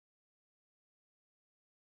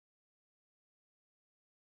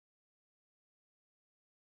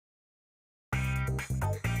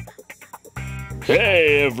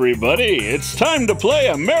Hey everybody, it's time to play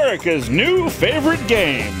America's new favorite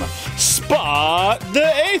game, Spot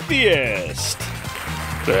the Atheist.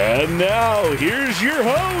 And now, here's your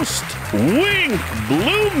host, Wink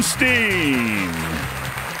Bloomstein.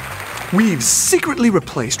 We've secretly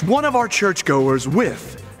replaced one of our churchgoers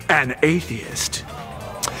with an atheist.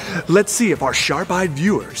 Let's see if our sharp-eyed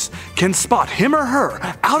viewers can spot him or her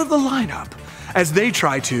out of the lineup as they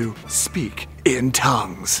try to speak in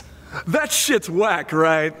tongues. That shit's whack,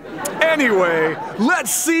 right? Anyway, let's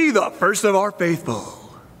see the first of our faithful.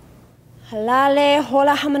 Halale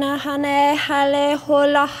hola hamana hane hale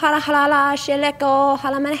hola hala halala sheleko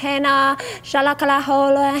halamanhena shalakala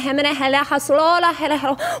hola hemene hela haslola hela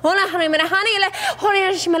hola hamana hanile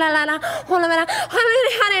hola shmalala hola mena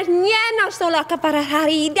hane nyeno sola kapara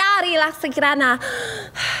hari dari la sagrana.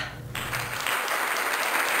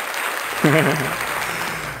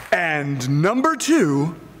 And number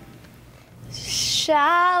 2.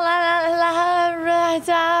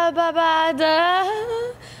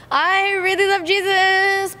 I really love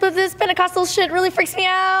Jesus, but this Pentecostal shit really freaks me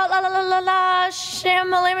out. La la la la la,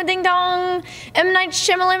 shamalama ding dong. M. Night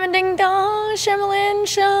Shyamalama ding dong, shamalin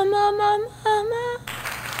shamamama.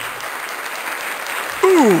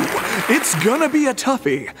 Ooh, it's gonna be a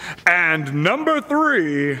toughie. And number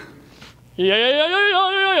 3.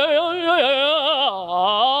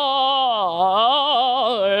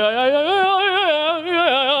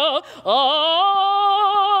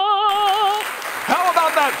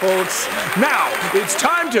 Folks, now it's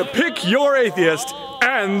time to pick your atheist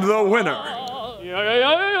and the winner.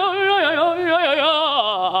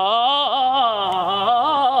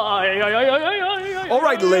 All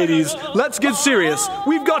right, ladies, let's get serious.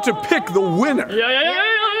 We've got to pick the winner.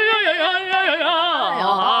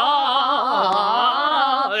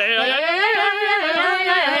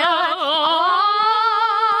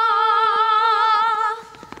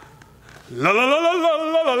 La la la la la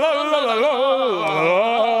la la la la la.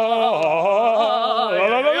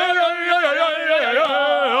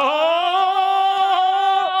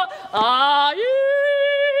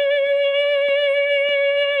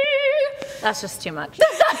 That's just too much.